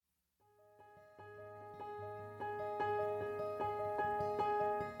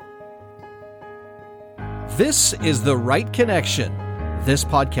This is The Right Connection. This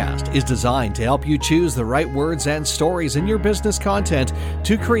podcast is designed to help you choose the right words and stories in your business content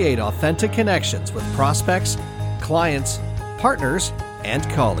to create authentic connections with prospects, clients, partners, and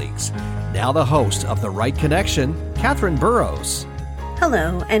colleagues. Now the host of The Right Connection, Catherine Burrows.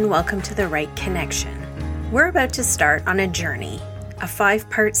 Hello, and welcome to The Right Connection. We're about to start on a journey, a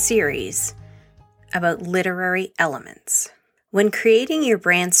 5-part series about literary elements. When creating your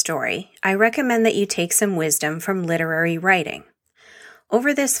brand story, I recommend that you take some wisdom from literary writing.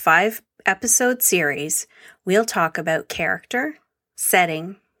 Over this 5-episode series, we'll talk about character,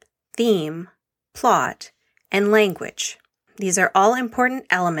 setting, theme, plot, and language. These are all important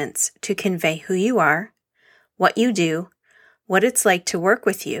elements to convey who you are, what you do, what it's like to work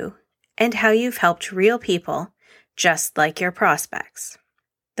with you, and how you've helped real people just like your prospects.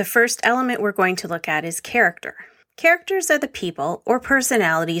 The first element we're going to look at is character. Characters are the people or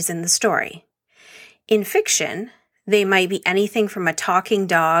personalities in the story. In fiction, they might be anything from a talking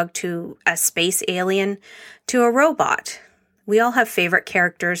dog to a space alien to a robot. We all have favorite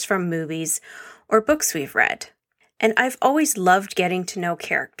characters from movies or books we've read. And I've always loved getting to know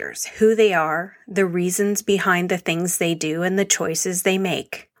characters, who they are, the reasons behind the things they do, and the choices they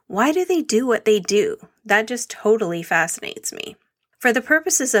make. Why do they do what they do? That just totally fascinates me. For the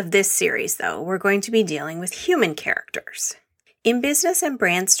purposes of this series, though, we're going to be dealing with human characters. In business and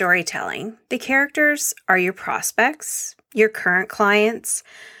brand storytelling, the characters are your prospects, your current clients,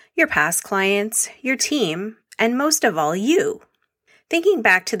 your past clients, your team, and most of all, you. Thinking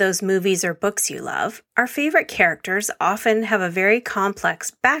back to those movies or books you love, our favorite characters often have a very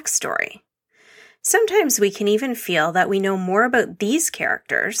complex backstory. Sometimes we can even feel that we know more about these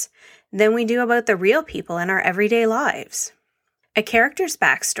characters than we do about the real people in our everyday lives. A character's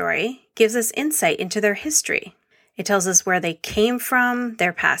backstory gives us insight into their history. It tells us where they came from,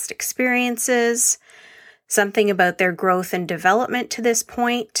 their past experiences, something about their growth and development to this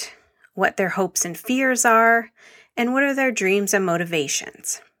point, what their hopes and fears are, and what are their dreams and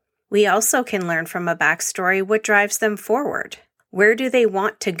motivations. We also can learn from a backstory what drives them forward. Where do they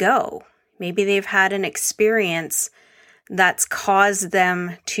want to go? Maybe they've had an experience that's caused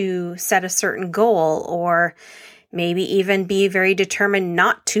them to set a certain goal, or maybe even be very determined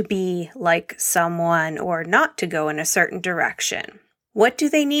not to be like someone or not to go in a certain direction. What do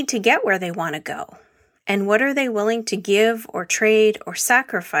they need to get where they want to go? And what are they willing to give or trade or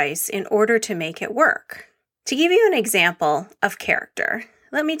sacrifice in order to make it work? To give you an example of character,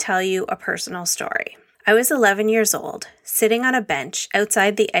 let me tell you a personal story. I was 11 years old, sitting on a bench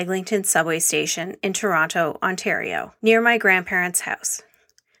outside the Eglinton subway station in Toronto, Ontario, near my grandparents' house.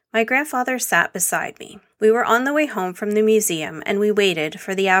 My grandfather sat beside me. We were on the way home from the museum, and we waited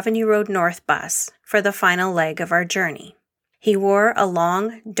for the Avenue Road North bus for the final leg of our journey. He wore a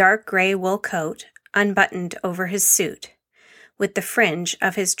long, dark gray wool coat unbuttoned over his suit, with the fringe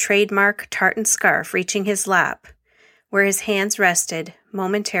of his trademark tartan scarf reaching his lap, where his hands rested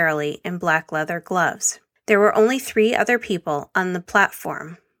momentarily in black leather gloves. There were only 3 other people on the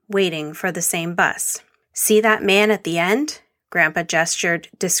platform, waiting for the same bus. See that man at the end? Grandpa gestured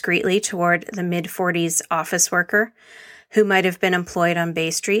discreetly toward the mid-40s office worker who might have been employed on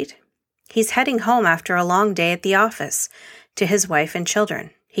Bay Street. He's heading home after a long day at the office to his wife and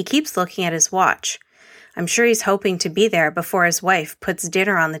children. He keeps looking at his watch. I'm sure he's hoping to be there before his wife puts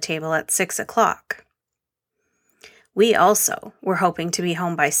dinner on the table at 6 o'clock. We also were hoping to be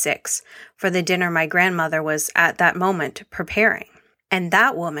home by 6 for the dinner my grandmother was at that moment preparing. And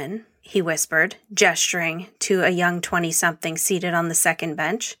that woman, he whispered, gesturing to a young 20-something seated on the second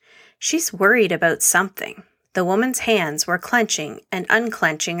bench, she's worried about something. The woman's hands were clenching and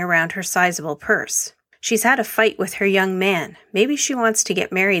unclenching around her sizable purse. She's had a fight with her young man. Maybe she wants to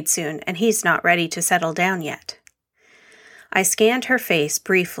get married soon, and he's not ready to settle down yet. I scanned her face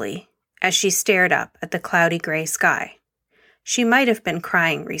briefly as she stared up at the cloudy gray sky. She might have been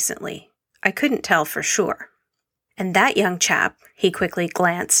crying recently. I couldn't tell for sure. And that young chap, he quickly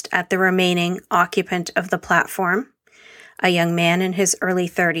glanced at the remaining occupant of the platform, a young man in his early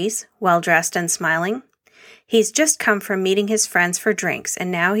 30s, well-dressed and smiling. He's just come from meeting his friends for drinks,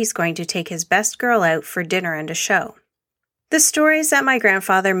 and now he's going to take his best girl out for dinner and a show. The stories that my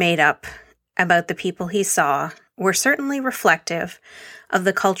grandfather made up about the people he saw were certainly reflective of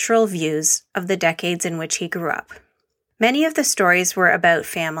the cultural views of the decades in which he grew up. Many of the stories were about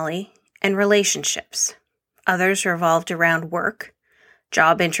family and relationships. Others revolved around work,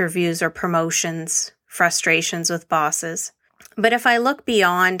 job interviews or promotions, frustrations with bosses. But if I look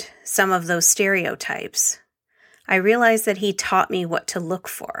beyond some of those stereotypes, I realize that he taught me what to look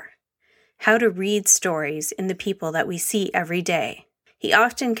for, how to read stories in the people that we see every day. He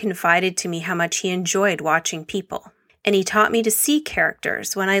often confided to me how much he enjoyed watching people, and he taught me to see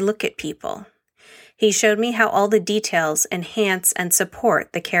characters when I look at people. He showed me how all the details enhance and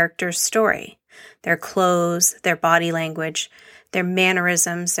support the character's story, their clothes, their body language, their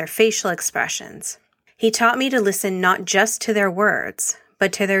mannerisms, their facial expressions. He taught me to listen not just to their words,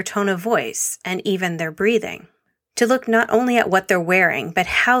 but to their tone of voice and even their breathing. To look not only at what they're wearing, but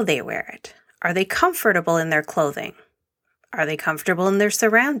how they wear it. Are they comfortable in their clothing? Are they comfortable in their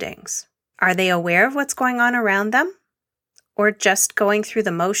surroundings? Are they aware of what's going on around them? Or just going through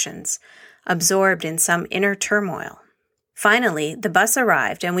the motions, absorbed in some inner turmoil? Finally, the bus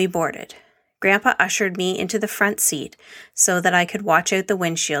arrived and we boarded. Grandpa ushered me into the front seat so that I could watch out the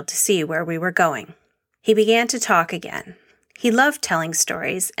windshield to see where we were going. He began to talk again. He loved telling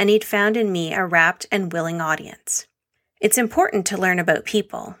stories, and he'd found in me a rapt and willing audience. It's important to learn about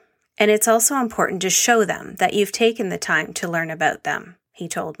people, and it's also important to show them that you've taken the time to learn about them, he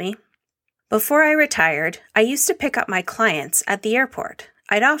told me. Before I retired, I used to pick up my clients at the airport.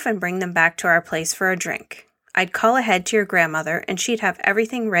 I'd often bring them back to our place for a drink. I'd call ahead to your grandmother, and she'd have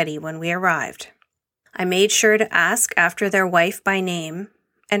everything ready when we arrived. I made sure to ask after their wife by name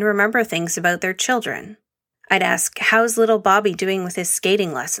and remember things about their children. I'd ask, how's little Bobby doing with his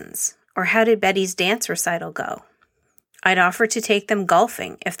skating lessons? Or how did Betty's dance recital go? I'd offer to take them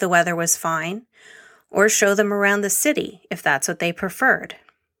golfing if the weather was fine, or show them around the city if that's what they preferred.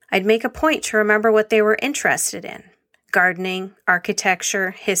 I'd make a point to remember what they were interested in: gardening,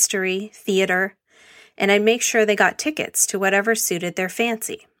 architecture, history, theater, and I'd make sure they got tickets to whatever suited their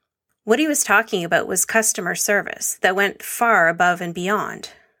fancy. What he was talking about was customer service that went far above and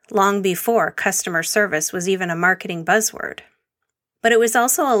beyond, long before customer service was even a marketing buzzword. But it was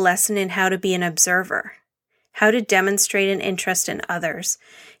also a lesson in how to be an observer, how to demonstrate an interest in others,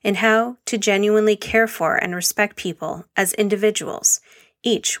 and how to genuinely care for and respect people as individuals,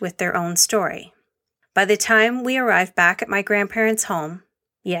 each with their own story. By the time we arrived back at my grandparents' home,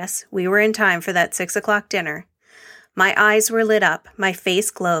 yes, we were in time for that 6 o'clock dinner, my eyes were lit up, my face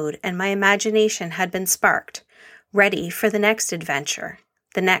glowed, and my imagination had been sparked, ready for the next adventure,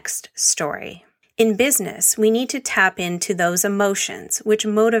 the next story. In business, we need to tap into those emotions which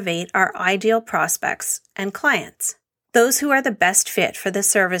motivate our ideal prospects and clients, those who are the best fit for the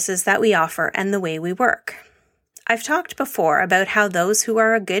services that we offer and the way we work. I've talked before about how those who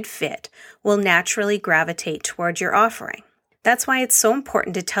are a good fit will naturally gravitate toward your offering. That's why it's so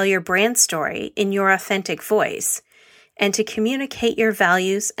important to tell your brand story in your authentic voice and to communicate your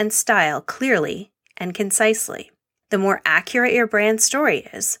values and style clearly and concisely. The more accurate your brand story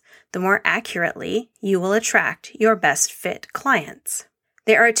is, the more accurately you will attract your best fit clients.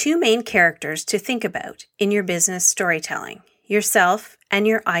 There are two main characters to think about in your business storytelling: yourself and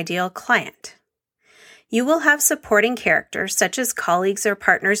your ideal client. You will have supporting characters such as colleagues or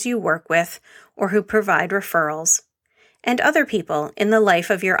partners you work with or who provide referrals, and other people in the life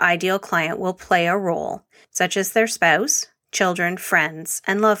of your ideal client will play a role, such as their spouse, children, friends,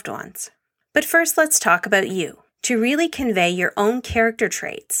 and loved ones. But first, let's talk about you. To really convey your own character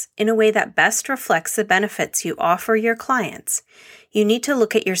traits in a way that best reflects the benefits you offer your clients, you need to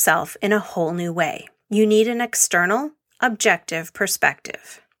look at yourself in a whole new way. You need an external, objective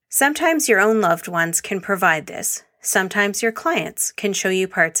perspective. Sometimes your own loved ones can provide this. Sometimes your clients can show you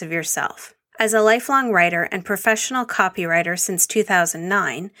parts of yourself. As a lifelong writer and professional copywriter since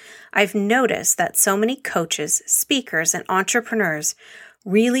 2009, I've noticed that so many coaches, speakers, and entrepreneurs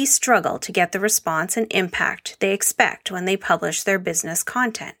really struggle to get the response and impact they expect when they publish their business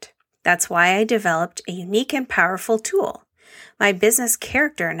content. That's why I developed a unique and powerful tool. My business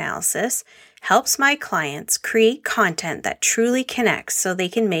character analysis helps my clients create content that truly connects so they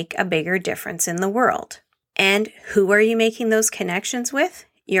can make a bigger difference in the world. And who are you making those connections with?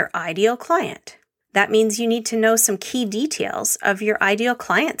 Your ideal client. That means you need to know some key details of your ideal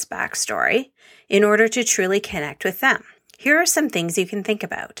client's backstory in order to truly connect with them. Here are some things you can think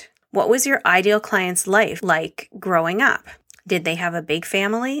about. What was your ideal client's life like growing up? Did they have a big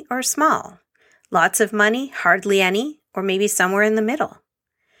family or small? Lots of money, hardly any, or maybe somewhere in the middle?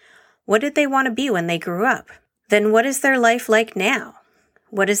 What did they want to be when they grew up? Then what is their life like now?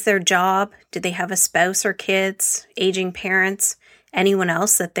 What is their job? Did they have a spouse or kids, aging parents, anyone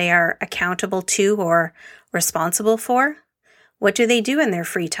else that they are accountable to or responsible for? What do they do in their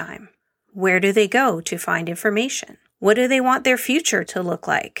free time? Where do they go to find information? What do they want their future to look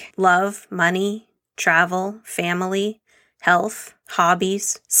like? Love, money, travel, family, health,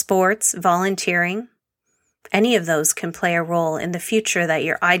 hobbies, sports, volunteering. Any of those can play a role in the future that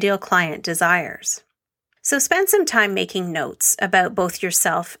your ideal client desires. So spend some time making notes about both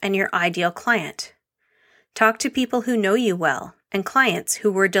yourself and your ideal client. Talk to people who know you well and clients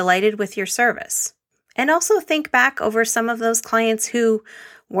who were delighted with your service. And also think back over some of those clients who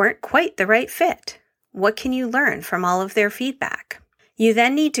weren't quite the right fit. What can you learn from all of their feedback? You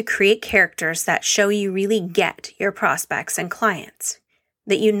then need to create characters that show you really get your prospects and clients,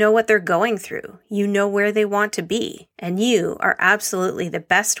 that you know what they're going through, you know where they want to be, and you are absolutely the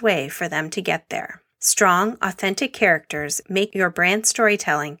best way for them to get there. Strong, authentic characters make your brand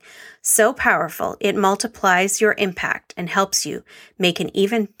storytelling so powerful it multiplies your impact and helps you make an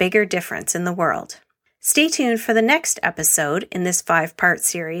even bigger difference in the world. Stay tuned for the next episode in this 5-part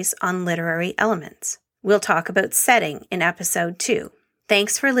series on literary elements. We'll talk about setting in episode 2.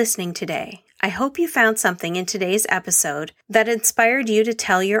 Thanks for listening today. I hope you found something in today's episode that inspired you to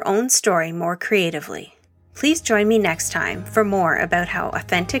tell your own story more creatively. Please join me next time for more about how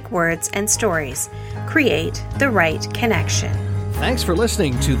authentic words and stories create the right connection. Thanks for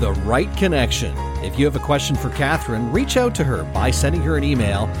listening to The Right Connection. If you have a question for Catherine, reach out to her by sending her an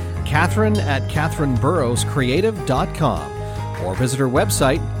email, Catherine@CatherineBurrowsCreative.com, or visit her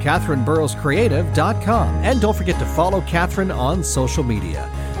website, CatherineBurrowsCreative.com. And don't forget to follow Catherine on social media.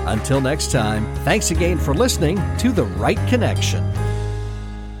 Until next time, thanks again for listening to The Right Connection.